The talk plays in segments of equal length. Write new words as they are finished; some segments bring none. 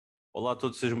Olá a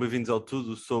todos, sejam bem-vindos ao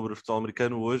Tudo sobre o Futebol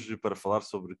Americano, hoje para falar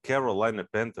sobre Carolina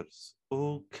Panthers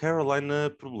ou Carolina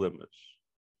Problemas.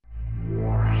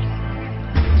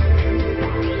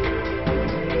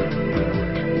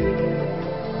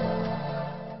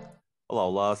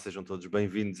 Olá, sejam todos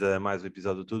bem-vindos a mais um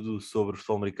episódio do Tudo sobre o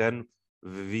Futebol Americano.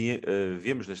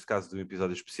 Viemos neste caso de um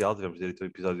episódio especial, tivemos direito a um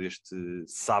episódio este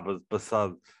sábado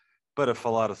passado para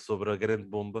falar sobre a grande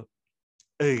bomba,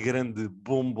 a grande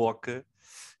bomboca,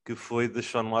 que foi de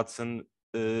Sean Watson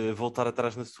voltar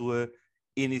atrás na sua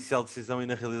inicial decisão e,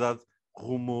 na realidade,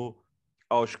 rumou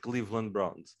aos Cleveland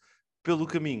Browns. Pelo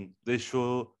caminho,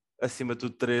 deixou, acima de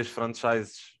tudo, 3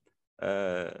 franchises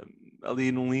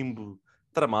ali num limbo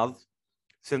tramado,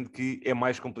 sendo que é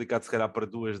mais complicado, se calhar, para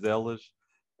 2 delas,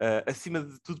 acima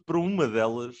de tudo, para uma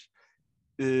delas,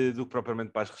 do que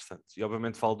propriamente para as restantes. E,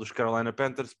 obviamente, falo dos Carolina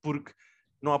Panthers porque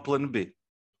não há plano B.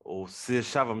 Ou se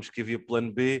achávamos que havia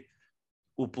plano B,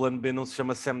 o plano B não se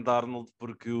chama Sam Darnold,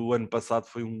 porque o ano passado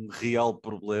foi um real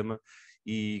problema.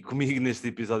 E comigo neste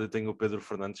episódio tenho o Pedro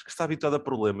Fernandes, que está habituado a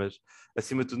problemas,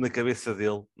 acima de tudo na cabeça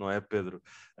dele, não é, Pedro?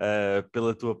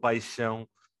 Pela tua paixão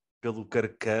pelo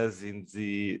Kirk Cousins,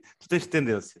 e tu tens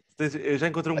tendência, eu já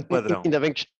encontrei um padrão. Ainda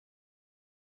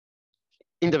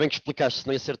bem que explicaste,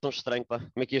 não ia ser tão estranho, pá.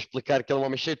 Como é que ia explicar que ele é um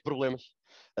homem cheio de problemas?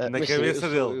 Na Mas sim, cabeça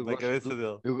dele, na cabeça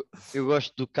dele. eu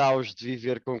gosto do caos de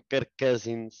viver com Kirk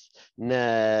Cousins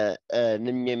na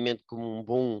minha mente como um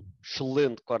bom,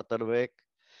 excelente quarterback.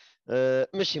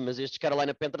 Mas sim, mas estes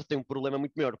Carolina Panthers têm um problema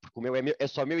muito maior, porque o meu é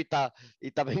só meu e tá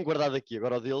bem guardado aqui.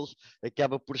 Agora o deles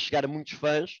acaba por chegar a muitos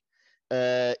fãs,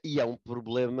 e é um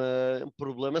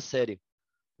problema sério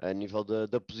a nível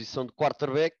da posição de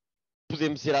quarterback.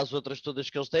 Podemos ir às outras todas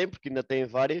que eles têm, porque ainda têm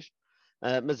várias,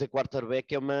 mas a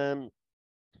quarterback é uma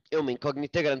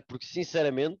incógnita grande, porque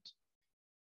sinceramente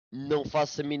não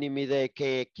faço a mínima ideia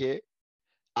quem é que é.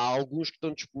 Há alguns que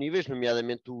estão disponíveis,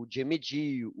 nomeadamente o Jimmy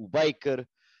G, o Baker,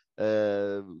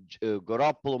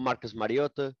 Garoppolo, Marcus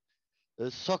Mariota,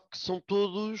 só que são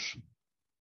todos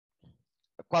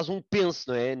quase um penso,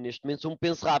 não é? Neste momento são um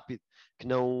penso rápido, que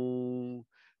não,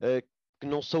 uh, que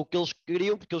não são o que eles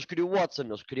queriam, porque eles queriam o Watson,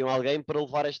 eles queriam alguém para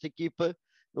levar esta equipa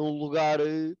a um lugar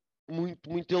muito,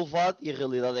 muito elevado, e a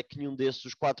realidade é que nenhum desses,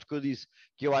 os 4 que eu disse,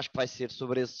 que eu acho que vai ser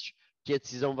sobre esses que a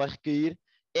decisão vai recair,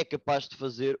 é capaz de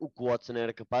fazer o que o Watson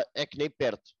era capaz, é que nem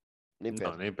perto. Nem Não,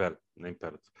 perto. nem perto, nem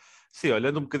perto. Sim,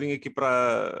 olhando um bocadinho aqui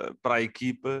para a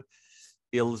equipa,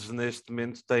 eles neste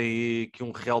momento têm aqui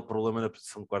um real problema na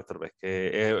posição de quarterback.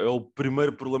 É o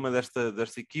primeiro problema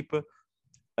desta equipa.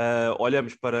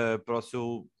 Olhamos para o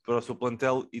seu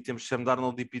plantel e temos Sam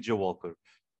Darnold e PJ Walker.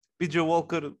 PJ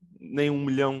Walker nem 1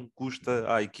 milhão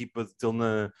custa à equipa de tê-lo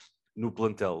no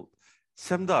plantel.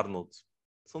 Sam Darnold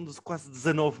são quase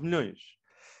 19 milhões.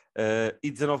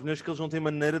 E 19 milhões que eles não têm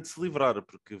maneira de se livrar,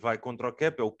 porque vai contra o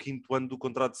cap, é o 5º ano do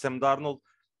contrato de Sam Darnold,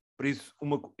 por isso,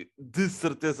 de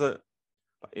certeza,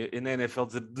 na NFL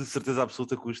dizer de certeza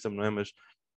absoluta custa-me, não é? Mas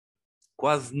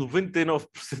quase 99%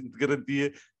 de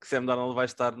garantia que Sam Darnold vai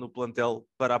estar no plantel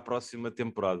para a próxima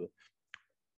temporada.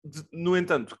 No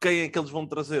entanto, quem é que eles vão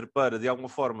trazer para, de alguma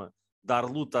forma, dar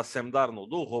luta a Sam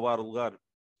Darnold ou roubar o lugar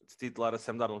de titular a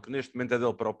Sam Darnold, que neste momento é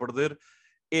dele para o perder,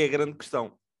 é a grande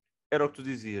questão. Era o que tu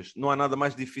dizias, não há nada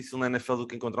mais difícil na NFL do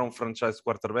que encontrar um franchise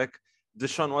quarterback.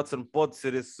 Deshaun Watson pode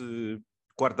ser esse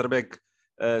quarterback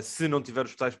se não tiver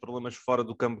os tais problemas fora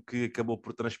do campo que acabou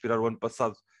por transpirar o ano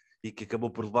passado e que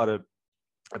acabou por levar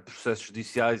a processos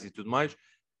judiciais e tudo mais.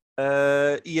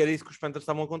 E era isso que os Panthers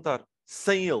estavam a contar.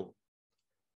 Sem ele,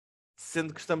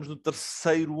 sendo que estamos no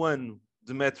 3º ano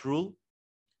de Matt Rule,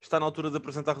 está na altura de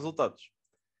apresentar resultados.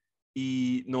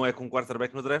 E não é com um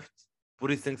quarterback no draft,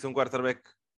 por isso tem que ser um quarterback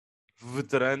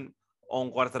veterano ou um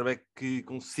quarterback que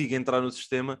consiga entrar no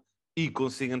sistema e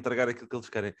consiga entregar aquilo que eles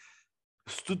querem.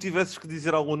 Se tu tivesses que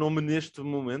dizer algum nome neste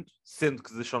momento, sendo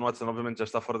que Deshaun Watson obviamente já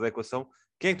está fora da equação,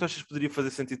 quem é que tu achas que poderia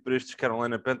fazer sentido para estes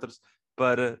Carolina Panthers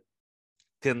para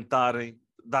tentarem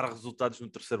dar resultados no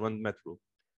 3º ano de Matt Rule?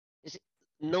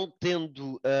 Não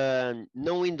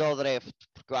indo ao draft,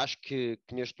 porque eu acho que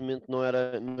neste momento não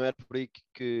era por aí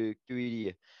que eu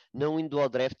iria. Não indo ao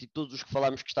draft e todos os que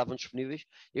falámos que estavam disponíveis,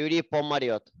 eu iria para o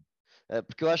Mariota.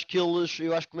 Porque eu acho que o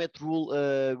Matt Rule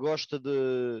gosta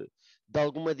de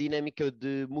alguma dinâmica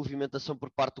de movimentação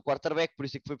por parte do quarterback, por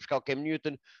isso é que foi buscar o Cam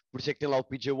Newton, por isso é que tem lá o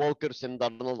PJ Walker, o Sam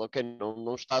Darnold, ok,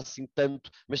 não está assim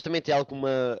tanto, mas também tem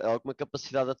alguma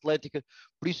capacidade atlética,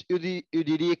 por isso eu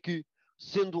diria que,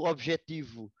 sendo o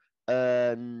objetivo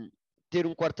ter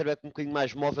um quarterback um bocadinho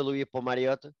mais móvel, eu ia para o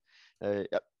Mariota.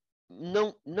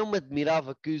 Não me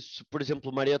admirava que, se, por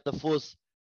exemplo, o Mariota fosse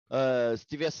Se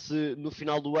tivesse no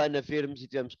final do ano a vermos e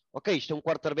tivermos, ok, isto é um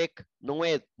quarterback, não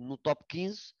é no top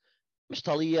 15, mas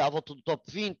está ali à volta do top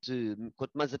 20,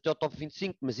 quanto mais até ao top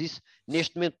 25, mas isso,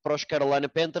 neste momento, para os Carolina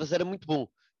Panthers era muito bom.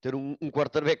 Ter um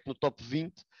quarterback no top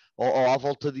 20, ou à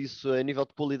volta disso, a nível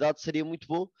de qualidade, seria muito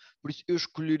bom. Por isso, eu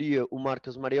escolheria o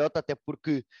Marcus Mariota, até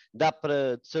porque dá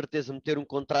para, de certeza, meter um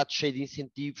contrato cheio de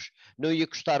incentivos, não ia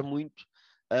custar muito,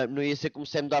 não ia ser como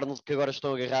Sam Darnold, que agora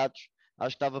estão agarrados.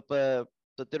 Acho que estava para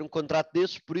ter um contrato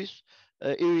desses, por isso,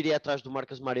 eu iria atrás do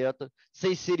Marcus Mariota,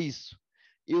 sem ser isso.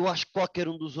 Eu acho que qualquer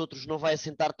um dos outros não vai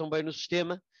assentar tão bem no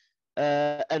sistema,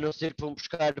 a não ser que vão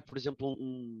buscar, por exemplo,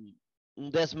 um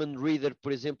Desmond Reader,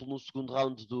 por exemplo, no segundo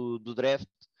round do draft,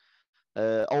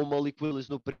 ou um Malik Willis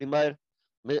no primeiro,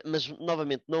 mas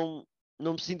novamente, não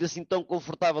me sinto assim tão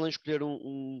confortável em escolher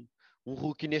um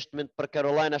rookie neste momento para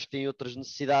Carolina, acho que tem outras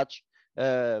necessidades.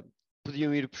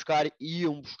 Podiam ir buscar e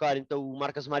iam buscar então o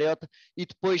Marcus Mariota e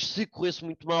depois, se corresse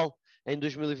muito mal em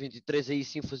 2023, aí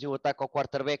sim faziam um ataque ao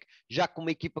quarterback, já com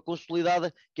uma equipa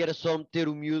consolidada, que era só meter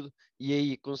o miúdo e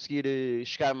aí conseguir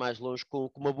chegar mais longe com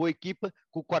uma boa equipa,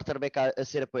 com o quarterback a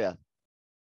ser apoiado.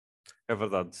 É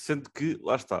verdade, sendo que,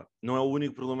 lá está, não é o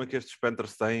único problema que estes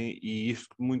Panthers têm, e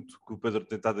isto muito que o Pedro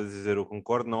tentava dizer, eu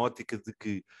concordo, na ótica de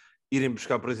que irem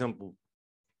buscar, por exemplo,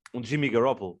 um Jimmy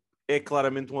Garoppolo é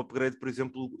claramente um upgrade, por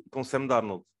exemplo, com Sam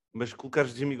Darnold, mas colocar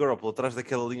Jimmy Garoppolo atrás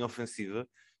daquela linha ofensiva,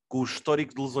 com o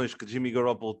histórico de lesões que Jimmy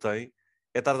Garoppolo tem,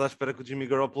 é estar à espera que o Jimmy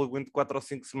Garoppolo aguente 4 ou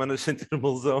 5 semanas sem ter uma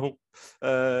lesão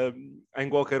em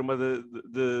qualquer uma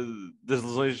das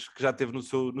lesões que já teve no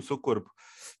seu corpo.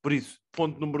 Por isso,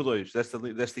 ponto número 2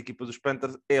 desta equipa dos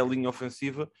Panthers é a linha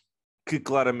ofensiva, que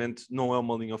claramente não é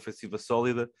uma linha ofensiva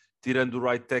sólida, tirando o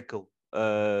right tackle,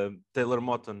 Taylor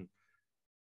Moton,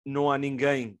 não há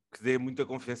ninguém que dê muita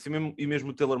confiança, e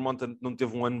mesmo o Taylor Moton não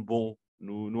teve um ano bom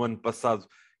no ano passado,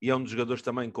 e é um dos jogadores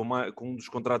também com um dos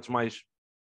contratos mais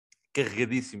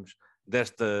carregadíssimos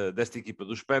desta equipa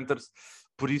dos Panthers.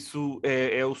 Por isso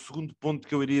é o segundo ponto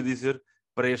que eu iria dizer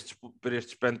para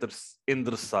estes Panthers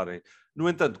endereçarem. No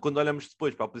entanto, quando olhamos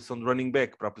depois para a posição de running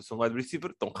back, para a posição de wide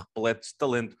receiver, estão repletos de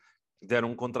talento.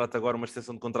 Deram um contrato agora, uma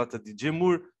extensão de contrato a DJ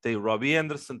Moore, tem o Robbie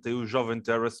Anderson, tem o jovem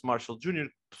Terrace Marshall Jr.,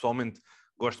 pessoalmente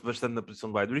gosto bastante da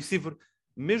posição de wide receiver.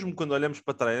 Mesmo quando olhamos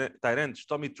para Tyrants,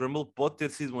 Tommy Tremble pode ter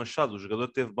sido um achado, o jogador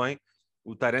teve bem,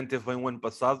 o Tyrant teve bem o ano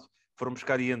passado, foram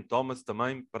buscar Ian Thomas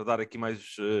também, para dar aqui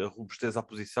mais robustez à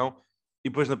posição, e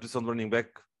depois na posição de running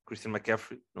back, Christian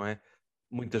McCaffrey, não é?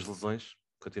 Muitas lesões,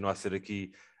 continua a ser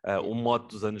aqui um mote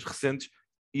dos anos recentes,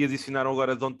 e adicionaram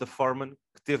agora Donta Foreman,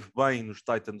 que esteve bem nos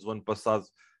Titans o ano passado,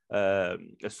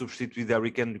 a substituir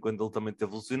Derrick Henry quando ele também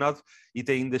esteve lesionado, e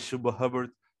tem ainda Chuba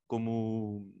Hubbard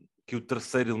como que o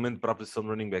terceiro elemento para a posição de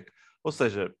running back. Ou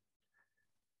seja,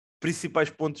 principais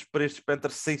pontos para estes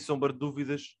Panthers, sem sombra de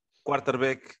dúvidas,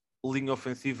 quarterback, linha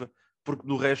ofensiva, porque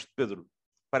do resto, Pedro,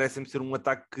 parece-me ser um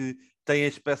ataque que tem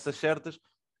as peças certas.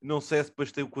 Não sei se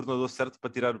depois tem o coordenador certo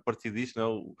para tirar o partido disto, não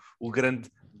é? O grande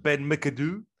Ben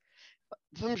McAdoo.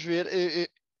 Vamos ver.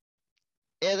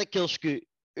 É daqueles que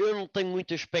eu não tenho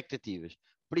muitas expectativas.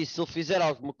 Por isso, se ele fizer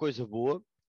alguma coisa boa,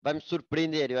 vai-me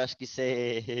surpreender. Eu acho que isso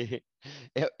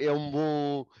é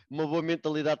uma boa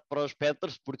mentalidade para os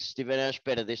Panthers, porque se estiverem à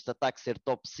espera deste ataque ser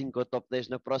top 5 ou top 10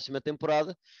 na próxima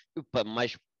temporada,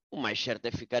 o mais certo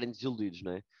é ficarem desiludidos,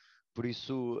 não é? Por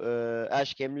isso,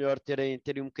 acho que é melhor terem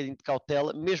um bocadinho de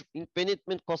cautela, mesmo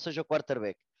independentemente de qual seja o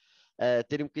quarterback,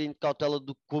 terem um bocadinho de cautela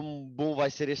do como bom vai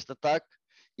ser este ataque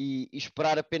e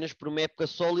esperar apenas por uma época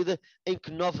sólida em que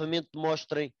novamente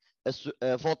mostrem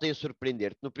voltem a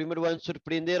surpreender. No primeiro ano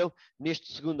surpreenderam,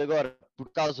 neste segundo agora,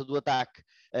 por causa do ataque,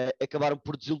 acabaram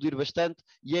por desiludir bastante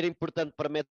e era importante para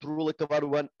Matt Rhule acabar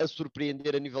o ano a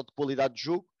surpreender a nível de qualidade de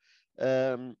jogo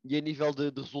e a nível de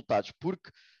resultados,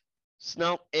 porque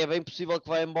senão é bem possível que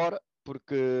vá embora,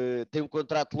 porque tem um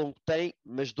contrato longo que tem,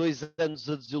 mas 2 anos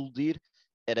a desiludir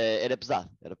era pesado,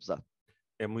 era pesado.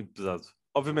 É muito pesado.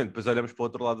 Obviamente, depois olhamos para o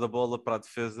outro lado da bola, para a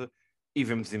defesa, e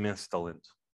vemos imenso talento.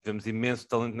 Vemos imenso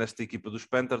talento nesta equipa dos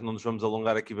Panthers. Não nos vamos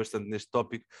alongar aqui bastante neste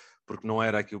tópico, porque não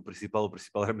era aqui o principal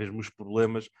era mesmo os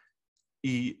problemas.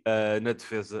 E na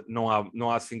defesa não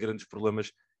há assim grandes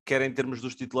problemas, quer em termos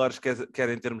dos titulares, quer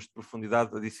em termos de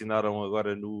profundidade. Adicionaram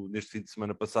agora neste fim de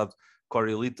semana passado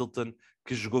Corey Littleton,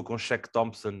 que jogou com Shaq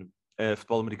Thompson,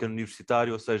 futebol americano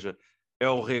universitário, ou seja, é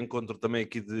o reencontro também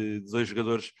aqui de dois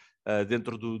jogadores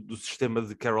dentro do sistema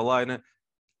de Carolina.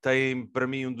 Tem para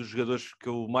mim um dos jogadores que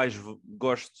eu mais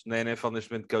gosto na NFL neste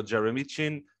momento, que é o Jeremy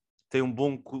Chin. Tem um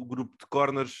bom grupo de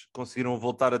corners, conseguiram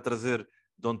voltar a trazer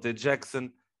Dante Jackson,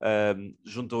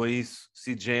 juntam a isso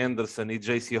CJ Anderson e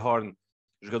JC Horn,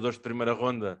 jogadores de primeira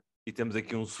ronda, e temos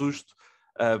aqui um susto.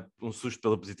 um susto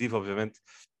pela positiva, obviamente.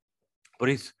 Por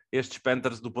isso, estes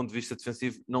Panthers, do ponto de vista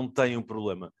defensivo, não têm um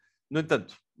problema. No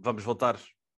entanto, vamos voltar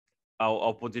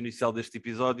ao ponto inicial deste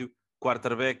episódio.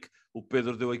 Quarterback, o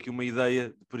Pedro deu aqui uma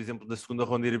ideia, por exemplo, na segunda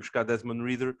ronda ir buscar Desmond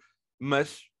Ridder,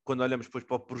 mas quando olhamos depois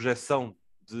para a projeção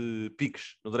de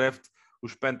picks no draft,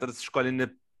 os Panthers escolhem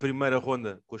na primeira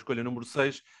ronda com a escolha número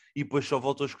 6 e depois só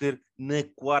voltam a escolher na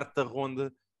quarta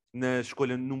ronda, na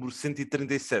escolha número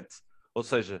 137. Ou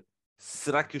seja,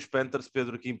 será que os Panthers,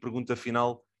 Pedro, aqui em pergunta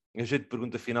final, em jeito de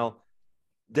pergunta final,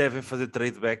 devem fazer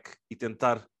trade back e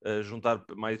tentar juntar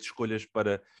mais escolhas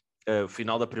para o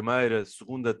final da primeira,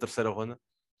 segunda, terceira ronda?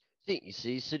 Sim, isso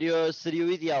aí seria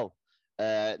o ideal.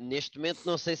 Neste momento,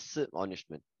 não sei se. Neste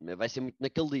momento, vai ser muito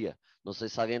naquele dia. Não sei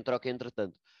se alguém troca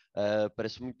entretanto.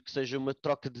 Parece muito que seja uma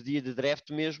troca de dia de draft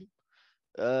mesmo.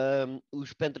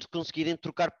 Os Panthers conseguirem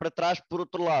trocar para trás por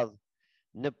outro lado.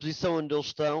 Na posição onde eles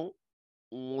estão,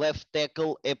 um left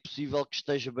tackle é possível que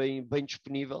esteja bem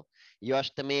disponível. E eu acho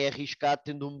que também é arriscado,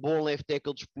 tendo um bom left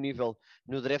tackle disponível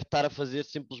no draft, estar a fazer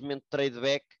simplesmente trade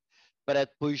back para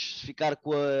depois ficar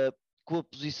com a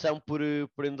posição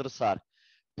por endereçar.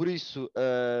 Por isso,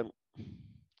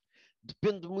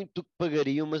 depende muito do que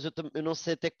pagariam, mas eu não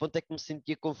sei até que ponto é que me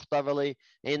sentia confortável em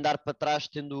andar para trás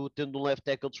tendo um left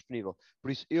tackle disponível.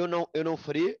 Por isso, eu não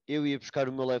faria, eu ia buscar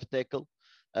o meu left tackle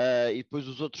e depois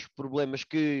os outros problemas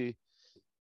que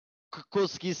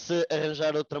conseguisse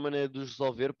arranjar outra maneira de os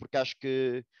resolver, porque acho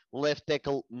que um left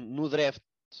tackle no draft,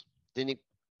 tendo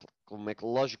como é que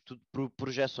lógico, tudo por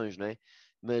projeções, não é?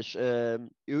 Mas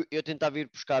eu tentava ir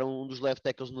buscar um dos left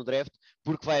tackles no draft,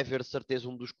 porque vai haver de certeza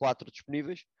um dos 4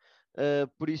 disponíveis.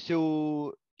 Por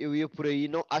isso eu ia por aí.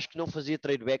 Não, acho que não fazia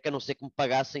trade back, a não ser que me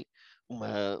pagassem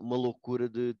uma loucura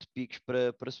de picks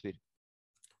para subir.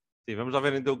 Sim, vamos lá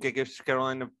ver então o que é que estes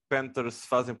Carolina Panthers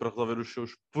fazem para resolver os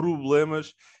seus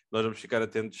problemas. Nós vamos ficar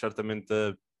atentos certamente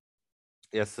a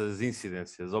essas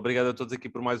incidências. Obrigado a todos aqui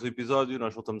por mais um episódio.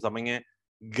 Nós voltamos amanhã.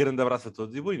 Grande abraço a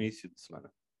todos e bom início de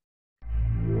semana.